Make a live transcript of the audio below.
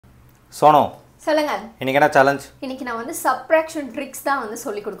சோனோ சொல்லுங்க. இன்னைக்கு என்ன சேலஞ்ச்? இன்னைக்கு நான் வந்து சப்ட்ராக்ஷன் ட்ரிக்ஸ் தான் வந்து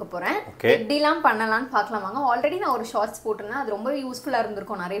சொல்லி கொடுக்க போறேன். எப்படிலாம் பண்ணலாம்னு பார்க்கலாம் வாங்க. ஆல்ரெடி நான் ஒரு ஷார்ட்ஸ் போட்டிருந்தேன். அது ரொம்ப யூஸ்ஃபுல்லா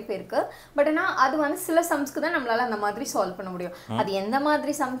இருந்திருக்கும் நிறைய பேருக்கு. பட் ஆனால் அது வந்து சில சம்ஸ்க்கு தான் நம்மளால அந்த மாதிரி சால்வ் பண்ண முடியும். அது எந்த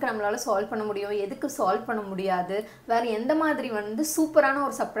மாதிரி சம்க்கு நம்மளால சால்வ் பண்ண முடியும், எதுக்கு சால்வ் பண்ண முடியாது, வேற எந்த மாதிரி வந்து சூப்பரான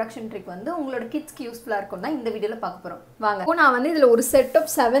ஒரு சப்ட்ராக்ஷன் ட்ரிக் வந்து உங்களோட கிட்ஸ்க்கு யூஸ்ஃபுல்லா இருக்கும் தான் இந்த வீடியோல பார்க்க போறோம் வாங்க. இப்போ நான் வந்து இதுல ஒரு செட்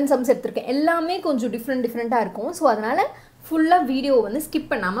ஆஃப் 7 சம்ஸ் எடுத்திருக்கேன். எல்லாமே கொஞ்சம் டிஃப்ரெண்டா இருக்கும். ஸோ அதனால ஃபுல்லாக வீடியோ வந்து ஸ்கிப்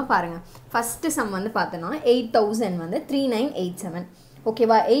பண்ணாமல் பாருங்கள். ஃபஸ்ட்டு சம் வந்து பார்த்தோன்னா 8000 வந்து 3987.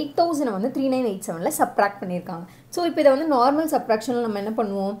 ஓகேவா? 8000 வந்து 3987 சப்ட்ராக்ட் பண்ணியிருக்காங்க. ஸோ இப்போ இதை வந்து நார்மல் சப்ட்ராக்ஷனில் நம்ம என்ன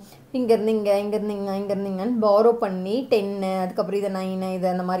பண்ணுவோம், இங்கேருந்து இங்கேருந்துங்கன்னு பாரோ பண்ணி 10 அதுக்கப்புறம் இதை 9 இது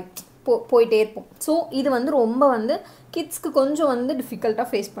அந்த மாதிரி போயிட்டே இருப்போம். ஸோ இது வந்து ரொம்ப வந்து கிட்ஸ்க்கு கொஞ்சம் வந்து டிஃபிகல்ட்டாக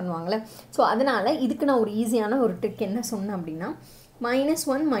ஃபேஸ் பண்ணுவாங்களே. ஸோ அதனால் இதுக்கு நான் ஒரு ஈஸியான ஒரு ட்ரிக் என்ன சொன்னேன் அப்படின்னா,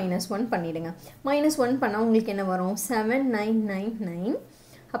 -1 பண்ணிவிடுங்க. -1 பண்ணால் உங்களுக்கு என்ன வரும்? 7999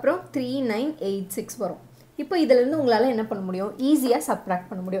 அப்புறம் 3986 வரும். இப்போ இதிலேருந்து உங்களால் என்ன பண்ண முடியும்? ஈஸியாக சப்ட்ராக்ட்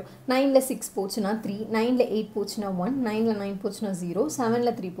பண்ண முடியும். 9ல் 6 போச்சுன்னா 3, 9ல் 8 போச்சுன்னா 1, 9ல் 9 போச்சுன்னா 0,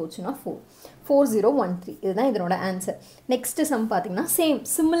 7ல் 3 போச்சுன்னா 4, 4013. இதுதான் இதனோட ஆன்சர். நெக்ஸ்ட்டு சம் பார்த்தீங்கன்னா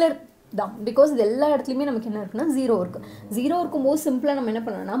சிமிலர் தான். பிகாஸ் இது எல்லா இடத்துலையுமே நமக்கு என்ன இருக்குன்னா 0 இருக்குது. 0 இருக்கும்போது சிம்பிளாக நம்ம என்ன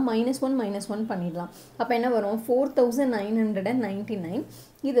பண்ணோம்னா -1 பண்ணிடலாம். அப்போ என்ன வரும்? 4999.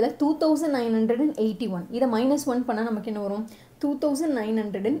 இதில் 2981. இதை -1 பண்ணால் நமக்கு என்ன வரும்?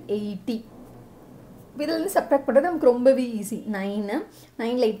 2980. இதில் வந்து சப்ட்ராக்ட் பண்ணுறது நமக்கு ரொம்பவே ஈஸி.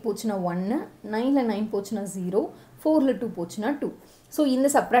 9ல் 8 போச்சுன்னா 1, 9ல் 9 போச்சுன்னா 0, 4ல் 2 போச்சுன்னா 2. ஸோ இந்த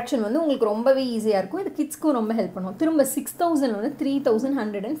சப்ட்ராக்ஷன் வந்து உங்களுக்கு ரொம்பவே ஈஸியாக இருக்கும். இது கிட்ஸ்க்கும் ரொம்ப ஹெல்ப் பண்ணும். திரும்ப 6000 வந்து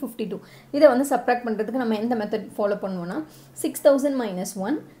 3152. இதை வந்து சப்ட்ராக்ட் பண்ணுறதுக்கு நம்ம எந்த மெத்தட் ஃபாலோ பண்ணுவோம்னா 6000 -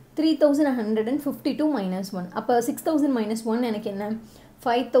 1, 3152 - 1. அப்போ 6000 - 1 எனக்கு என்ன?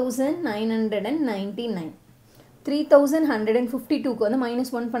 5999. 3152க்கு வந்து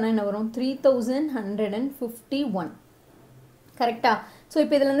 -1 பண்ணால் என்ன வரும்? 3151. கரெக்டா? ஸோ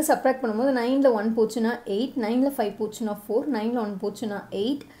இப்போ இதில் வந்து சப்ட்ராக்ட் பண்ணும்போது 9ல் 1 போச்சுன்னா 8, 9ல் 5 போச்சுன்னா 4, 9ல் 1 போச்சுன்னா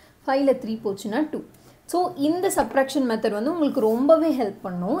 8, 5ல் 3 போச்சுன்னா 2. ஸோ இந்த சப்ட்ராக்ஷன் மெத்தட் வந்து உங்களுக்கு ரொம்பவே ஹெல்ப்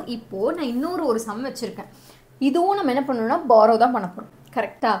பண்ணும். இப்போது நான் இன்னொரு ஒரு சம் வச்சுருக்கேன். இதுவும் நம்ம என்ன பண்ணணும்னா பாரோ தான் பண்ண போகிறோம்.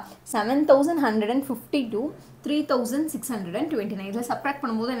 கரெக்டாக? 7152, 3629. இதில் சப்ட்ராக்ட்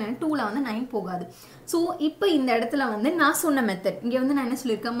பண்ணும்போது என்னென்ன 2ல் வந்து 9 போகாது. ஸோ இப்போ இந்த இடத்துல வந்து நான் சொன்ன மெத்தட் இங்கே வந்து நான் என்ன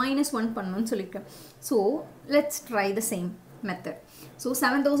சொல்லியிருக்கேன்? -1 பண்ணணும்னு சொல்லியிருக்கேன். So let's try the same method. So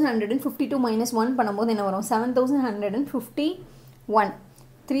 7152 -1 பண்ணும்போது என்ன வரும்? 7151,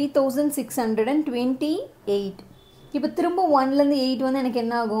 3628. இப்போ திரும்ப 1லேருந்து 8 வந்து எனக்கு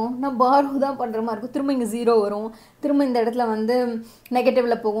என்ன ஆகும்? நான் பாரோ தான் பண்ணுற மாதிரி இருக்கும். திரும்ப இங்கே 0 வரும். திரும்ப இந்த இடத்துல வந்து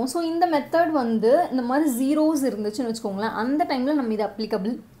நெகட்டிவில் போகும். ஸோ இந்த மெத்தட் வந்து இந்த மாதிரி ஜீரோஸ் இருந்துச்சுன்னு வச்சுக்கோங்களேன், அந்த டைமில் நம்ம இது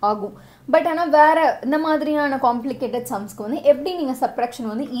அப்ளிகபிள் ஆகும். பட் ஆனால் வேறு இந்த மாதிரியான காம்ப்ளிகேட்டட் சம்ஸ்க்கு வந்து எப்படி நீங்கள்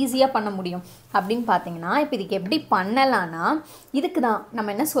சப்ட்ராக்ஷன் வந்து ஈஸியாக பண்ண முடியும் அப்படின்னு பார்த்தீங்கன்னா, இப்போ இதுக்கு எப்படி பண்ணலான்னா, இதுக்கு தான்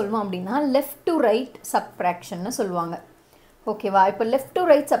நம்ம என்ன சொல்லுவோம் அப்படின்னா லெஃப்ட் டு ரைட் சப்ட்ராக்ஷன்னு சொல்லுவாங்க. ஓகேவா? இப்போ லெஃப்ட் டு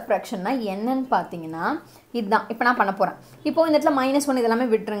ரைட் சப்ட்ராக்ஷன்னா என்னன்னு பார்த்தீங்கன்னா இதுதான் இப்போ நான் பண்ண போகிறேன். இப்போ இந்த இடத்துல -1 இதெல்லாமே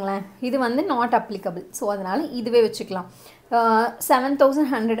விட்டுருங்களேன். இது வந்து நாட் அப்ளிகபிள். ஸோ அதனால் இதுவே வச்சுக்கலாம்.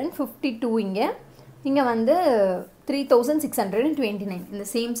 7152 இங்கே வந்து 3629. இந்த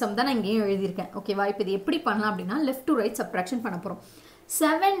சேம் சம் தான் நான் இங்கேயும் எழுதியிருக்கேன். ஓகேவா? இப்போ இது எப்படி பண்ணலாம் அப்படின்னா லெஃப்ட் டு ரைட் சப்ட்ராக்ஷன் பண்ண போகிறோம்.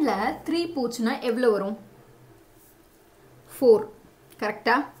 7ல் 3 போச்சுன்னா எவ்வளோ வரும்? 4.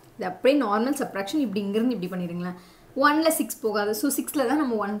 கரெக்டாக? இது அப்படியே நார்மல் சப்ட்ராக்ஷன். இப்படி இங்கேருந்து இப்படி பண்ணிடுங்களேன். 1ல் 6 போகாது. ஸோ 6ல் தான்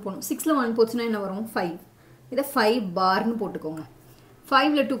நம்ம 1 போகணும். 6ல் 1 போச்சுன்னா என்ன வரும்? 5. இதை 5 பார்னு போட்டுக்கோங்க.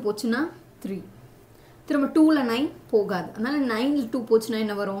 5ல் 2 போச்சுன்னா 3. திரும்ப 2ல் 9 போகாது. அதனால் 9ல் 2 போச்சுன்னா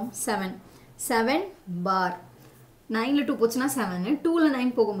என்ன வரும்? 7. 7 பார். 9ல் 2 போச்சுன்னா 7, 2ல்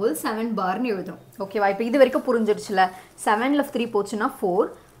 9 போகும்போது 7 பார்னு எழுதுறோம். ஓகேவா? இப்போ இது வரைக்கும் புரிஞ்சிருச்சுல. 7ல் 3 போச்சுன்னா 4,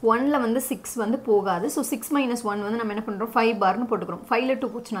 1ல் வந்து 6 வந்து போகாது. ஸோ 6 - 1 வந்து நம்ம என்ன பண்ணுறோம்? 5 பார்னு போட்டுக்கிறோம். 5ல் 2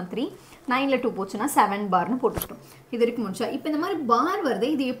 போச்சுன்னா 3, 9ல் 2 போச்சுன்னா 7 பார்னு போட்டுக்கிறோம். இது வரைக்கும் முடிச்சா. இப்போ இந்த மாதிரி பார் வருது.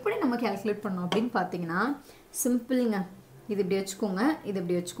 இது எப்படி நம்ம கேல்குலேட் பண்ணோம் அப்படின்னு பார்த்தீங்கன்னா சிம்பிளுங்க. இது இப்படி வச்சுக்கோங்க, இது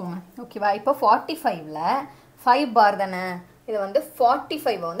இப்படி வச்சுக்கோங்க. ஓகேவா? இப்போ 45ல் 5 பார் தானே. இதை வந்து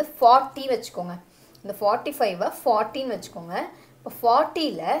 45 வந்து 40 வச்சுக்கோங்க. இந்த 45 40ன்னு வச்சுக்கோங்க. இப்போ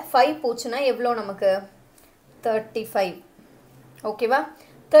 40ல் 5 போச்சுன்னா எவ்வளோ நமக்கு? 35. ஓகேவா?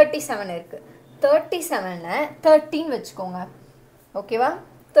 37 இருக்குது. 37ல் 13 வச்சுக்கோங்க. ஓகேவா?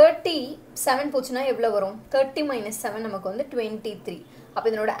 37 போச்சுன்னா எவ்வளோ வரும்? 30 - 7 நமக்கு வந்து 23. அப்போ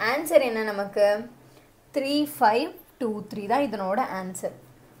இதனோட ஆன்சர் என்ன நமக்கு? 3523 தான் இதனோட ஆன்சர்.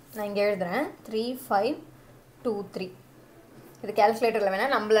 நான் இங்கே எழுதுகிறேன் 3523. இது கேல்குலேட்டரில்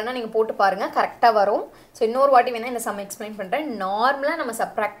வேணால் நம்மளன்னா நீங்கள் போட்டு பாருங்கள், கரெக்டாக வரும். ஸோ இன்னொரு வாட்டி வேணால் இந்த சம் எக்ஸ்பிளைன் பண்ணுறேன். நார்மலாக நம்ம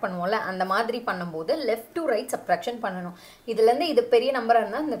சப்ராக்ட் பண்ணுவோம்ல, அந்த மாதிரி பண்ணும்போது லெஃப்ட் டு ரைட் சப்ராக்ஷன் பண்ணணும். இதுலேருந்து இது பெரிய நம்பராக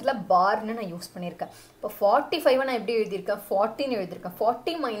இருந்தால் இந்த இடத்துல பார்னு நான் யூஸ் பண்ணியிருக்கேன். இப்போ 45 நான் எப்படி எழுதியிருக்கேன், 40 எழுதியிருக்கேன்.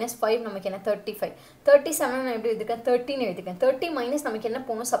 40 minus 5 நமக்கு என்ன 35. 37 நான் எப்படி எழுதியிருக்கேன், 13 எழுதியிருக்கேன். 30 மைனஸ் நமக்கு என்ன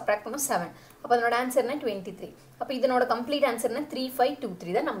போகணும், சப்ராக்ட் பண்ணணும் 7. அப்போ அதனோட ஆன்சர் என்ன 23. அப்போ இதனோட கம்ப்ளீட் ஆன்சர் என்ன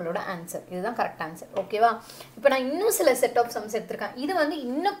 3523 தான் நம்மளோட ஆன்சர். இதுதான் கரெக்ட் ஆன்சர். ஓகேவா? இப்போ நான் இன்னும் சில செட் ஆஃப் சம்ஸ் எடுத்திருக்கேன். இது வந்து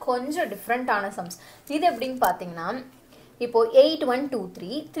இன்னும் கொஞ்சம் டிஃப்ரெண்ட்டான சம்ஸ். இது எப்படின்னு பார்த்தீங்கன்னா, இப்போ 8 1 2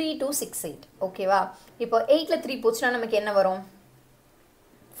 3 3 2 6 8. ஓகேவா? இப்போ 8ல் 3 போச்சுன்னா நமக்கு என்ன வரும்,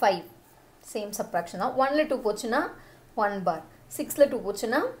 5. சேம் சப்ராக்ஷன் தான். 1ல் 2 போச்சுன்னா 1 பார். 6ல் 2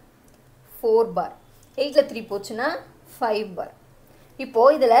 போச்சுன்னா 4 பார். 8ல் 3 போச்சுன்னா 5 பார்.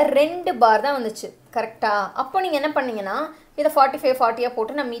 இப்போது இதில் 2 பார் தான் வந்துச்சு. கரெக்டாக? அப்போ நீங்கள் என்ன பண்ணீங்கன்னா, இதை 45 40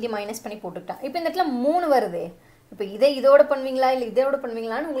 போட்டு நான் மீதி மைனஸ் பண்ணி போட்டுக்கிட்டேன். இப்போ இந்த இடத்துல 3 வருது. இப்போ இதை இதோட பண்ணுவீங்களா இல்லை இதோட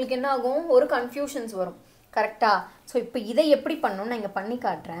பண்ணுவீங்களான்னு உங்களுக்கு என்ன ஆகும், ஒரு கன்ஃபியூஷன்ஸ் வரும். கரெக்டாக? ஸோ இப்போ இதை எப்படி பண்ணணும்னு நான் இங்கே பண்ணி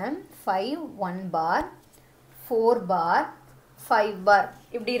காட்டுறேன். 5 1 பார் 4 பார் 5 பார்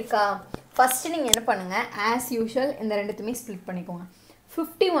இப்படி இருக்கா? ஃபஸ்ட்டு நீங்கள் என்ன பண்ணுங்கள், ஆஸ் யூஷுவல் இந்த ரெண்டுத்துமே ஸ்ப்ளிட் பண்ணிக்கோங்க.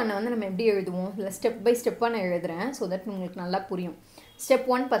 51 வந்து நம்ம எப்படி எழுதுவோம், இல்லை ஸ்டெப் பை ஸ்டெப்பாக நான் எழுதுகிறேன், ஸோ தட் உங்களுக்கு நல்லா புரியும். ஸ்டெப்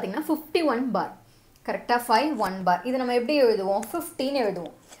 1 பார்த்தீங்கன்னா 51 பார். கரெக்டாக? 5 1 பார். இது நம்ம எப்படி எழுதுவோம், 15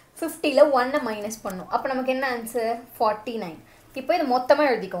 எழுதுவோம். 50ல் 1 மைனஸ் பண்ணும். அப்போ நமக்கு என்ன ஆன்சர் 49. இப்போ இது மொத்தமாக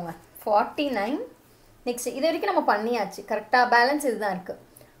எழுதிக்கோங்க 49. நெக்ஸ்ட் இது வரைக்கும் நம்ம பண்ணியாச்சு. கரெக்டாக? பேலன்ஸ் இதுதான் இருக்குது.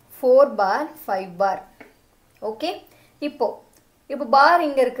 4 பார் 5 பார். ஓகே? இப்போ பார்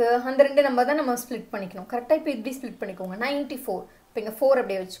இங்கே இருக்குது, அந்த ரெண்டு நம்பர் தான் நம்ம ஸ்ப்ளிட் பண்ணிக்கணும். கரெக்டாக? இப்போ இப்படி ஸ்ப்ளிட் பண்ணிக்கோங்க. 94. இப்போ இங்கே 4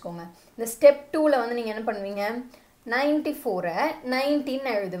 அப்படியே வச்சுக்கோங்க. இந்த ஸ்டெப் 2ல் வந்து நீங்கள் என்ன பண்ணுவீங்க, 94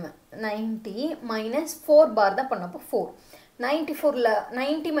 19 எழுதுவேன். 90 மைனஸ் 4 பார் தான் பண்ணோம். அப்போ 4. 94ல்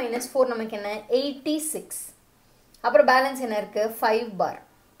 90 மைனஸ் 4 நமக்கு என்ன 86. அப்புறம் பேலன்ஸ் என்ன இருக்குது 5 பார்.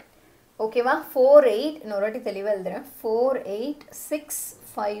 ஓகேவா? 4 8 இன்னொரு வாட்டி தெளிவாக எழுதுறேன். 4 8 6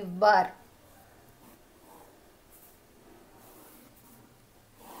 5 பார்.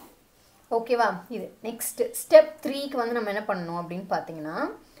 ஓகேவா? இது நெக்ஸ்ட் ஸ்டெப் 3க்கு வந்து நம்ம என்ன பண்ணணும் அப்படின்னு பார்த்தீங்கன்னா,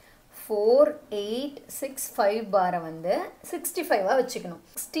 4 8 6 5 பாரை வந்து 65 வச்சுக்கணும்.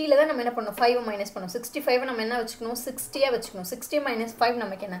 60ல் தான் நம்ம என்ன பண்ணணும், 5 மைனஸ் பண்ணணும். 65 நம்ம என்ன வச்சுக்கணும், 60 வச்சுக்கணும். 60 மைனஸ் 5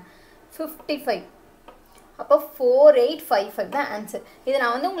 நமக்கு என்ன 55. அப்போ 4 8 5 5 தான் ஆன்சர். இது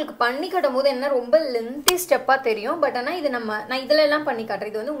நான் வந்து உங்களுக்கு பண்ணி காட்டும் போது என்ன ரொம்ப லென்த்தி ஸ்டெப்பாக தெரியும். பட் ஆனால் இது நான் இதில் எல்லாம் பண்ணி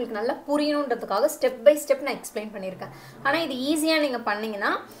காட்டுறேன். இது வந்து உங்களுக்கு நல்லா புரியணுன்றதுக்காக ஸ்டெப் பை ஸ்டெப் நான் எக்ஸ்பிளைன் பண்ணியிருக்கேன். ஆனால் இது ஈஸியாக நீங்கள்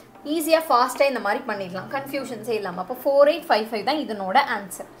பண்ணிங்கன்னா ஈஸியாக ஃபாஸ்ட்டாக இந்த மாதிரி பண்ணிடலாம், கன்ஃபியூஷன்ஸே இல்லாமல். அப்போ 4 8 5 5 தான் இதனோட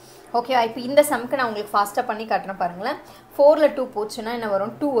ஆன்சர். ஓகேவா? இப்போ இந்த சம்க்கு நான் உங்களுக்கு ஃபாஸ்ட்டாக பண்ணி காட்டுறேன் பாருங்களேன். 4ல் 2 போச்சுன்னா என்ன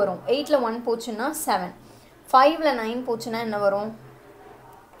வரும், 2 வரும். 8ல் 1 போச்சுன்னா 7. 5ல் 9 போச்சுன்னா என்ன வரும்,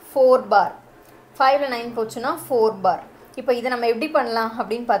 4 பார். 5ல் 9 போச்சுன்னா 4 பார். இப்போ இதை நம்ம எப்படி பண்ணலாம்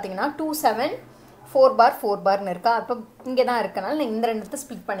அப்படின்னு பார்த்தீங்கன்னா, 2 7 4 பார் 4 பார்னு இருக்கா? அப்போ இங்கே தான் இருக்கனால நான் இந்த ரெண்டுத்தை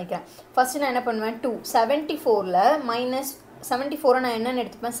ஸ்ப்ளிட் பண்ணிக்கிறேன். ஃபஸ்ட்டு நான் என்ன பண்ணுவேன், 2 74ல் மைனஸ் 74 நான் என்னென்னு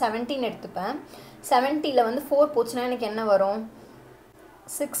எடுத்துப்பேன், 17 எடுத்துப்பேன். 70ல் வந்து 4 போச்சுன்னா எனக்கு என்ன வரும்,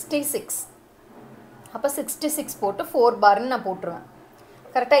 66. அப்போ 66 போட்டு 4 பார்னு நான் போட்டுருவேன்.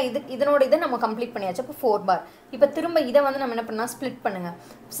 கரெக்டாக? இதனோட இதை நம்ம கம்ப்ளீட் பண்ணியாச்சு. அப்போ 4 பார். இப்போ திரும்ப இதை வந்து நம்ம என்ன பண்ணால் ஸ்ப்ளிட் பண்ணுங்கள்.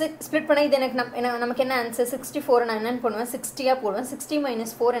 ஸ்ப்ளிட் பண்ணால் இது எனக்கு நமக்கு என்ன ஆன்சர், 64 நான் என்னென்னு பண்ணுவேன், 60 போடுவேன். 60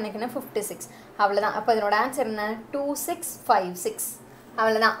 மைனஸ் 4 எனக்கு என்ன 56. அவ்வளோதான். அப்போ இதனோட ஆன்சர் என்ன 2656.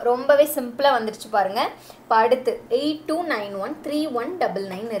 அவ்வளோதான். ரொம்பவே சிம்பிளாக வந்துடுச்சு பாருங்கள். இப்போ அடுத்து 8291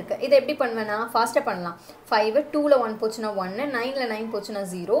 3199 இருக்குது. இதை எப்படி பண்ணுவேன்னா, ஃபாஸ்ட்டாக பண்ணலாம். 5 2ல் 1 போச்சுன்னா 1, 9ல் 9 போச்சுன்னா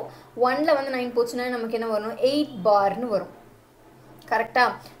 0, 1ல் வந்து 9 போச்சுன்னா நமக்கு என்ன வரும், 8 பார்னு வரும். கரெக்டாக?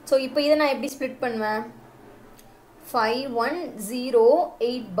 ஸோ இப்போ இதை நான் எப்படி ஸ்ப்ளிட் பண்ணுவேன்,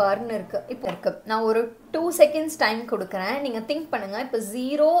 5108 பார்னு இருக்குது. இப்போ இருக்குது. நான் ஒரு 2 செகண்ட்ஸ் டைம் கொடுக்குறேன், நீங்கள் திங்க் பண்ணுங்கள். இப்போ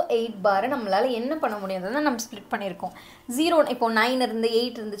 08 பாரை நம்மளால் என்ன பண்ண முடியாதுன்னா நம்ம ஸ்ப்ளிட் பண்ணியிருக்கோம். 0 இப்போ 9 இருந்து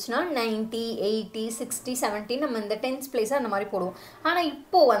 8 இருந்துச்சுன்னா 90 80 60 70 நம்ம இந்த 10th பிளேஸாக அந்த மாதிரி போடுவோம். ஆனால்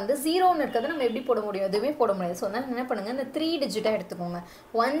இப்போது வந்து 0ன்னு இருக்கிறது நம்ம எப்படி போட முடியும், எதுவுமே போட முடியாது. ஸோ அதனால் என்ன பண்ணுங்கள், இந்த 3 டிஜிட்டாக எடுத்துக்கோங்க.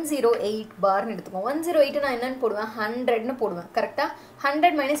 108 பார்னு எடுத்துக்கோங்க. 108 நான் என்னென்னு போடுவேன், 100ன்னு போடுவேன். கரெக்டாக?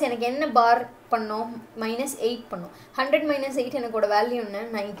 100 மைனஸ் எனக்கு என்ன பார் பண்ணோம், -8 பண்ணோம். 100 - 8 எனக்கோட வேல்யூ என்ன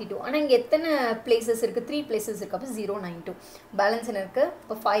 92. ஆனால் இங்கே எத்தனை பிளேசஸ் இருக்குது, 3 பிளேசஸ் இருக்குது. அப்போ 092 பேலன்ஸ் என்ன இருக்குது.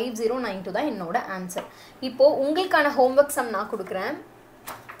 இப்போ 5092 தான் என்னோட ஆன்சர். இப்போது உங்களுக்கான ஹோம்ஒர்க் சம் நான் கொடுக்குறேன்.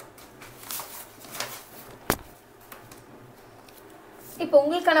 இப்போ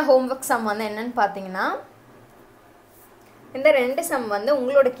உங்களுக்கான ஹோம்ஒர்க் சம் வந்து என்னன்னு பார்த்தீங்கன்னா, இந்த 2 சம் வந்து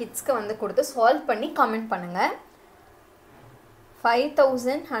உங்களோட கிட்ஸ்க்கு வந்து கொடுத்து சால்வ் பண்ணி கமெண்ட் பண்ணுங்கள்.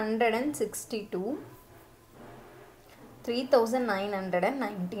 5162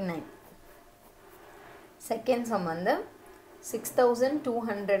 3999. செகண்ட் சம் வந்து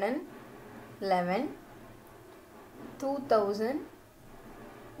 6211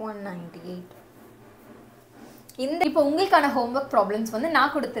 2198. இந்த இப்போ உங்களுக்கான ஹோம்வொர்க் ப்ராப்ளம்ஸ் வந்து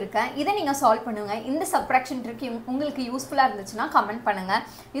நான் கொடுத்துருக்கேன். இதை நீங்கள் சால்வ் பண்ணுங்க. இந்த சப்ட்ராக்ஷன் ட்ரிக் உங்களுக்கு யூஸ்ஃபுல்லாக இருந்துச்சுன்னா கமெண்ட் பண்ணுங்கள்.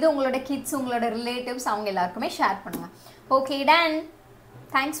 இது உங்களோட கிட்ஸ், உங்களோட ரிலேட்டிவ்ஸ் அவங்க எல்லாருக்குமே ஷேர் பண்ணுங்கள். Okay done.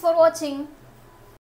 தேங்க்ஸ் ஃபார் வாட்சிங்.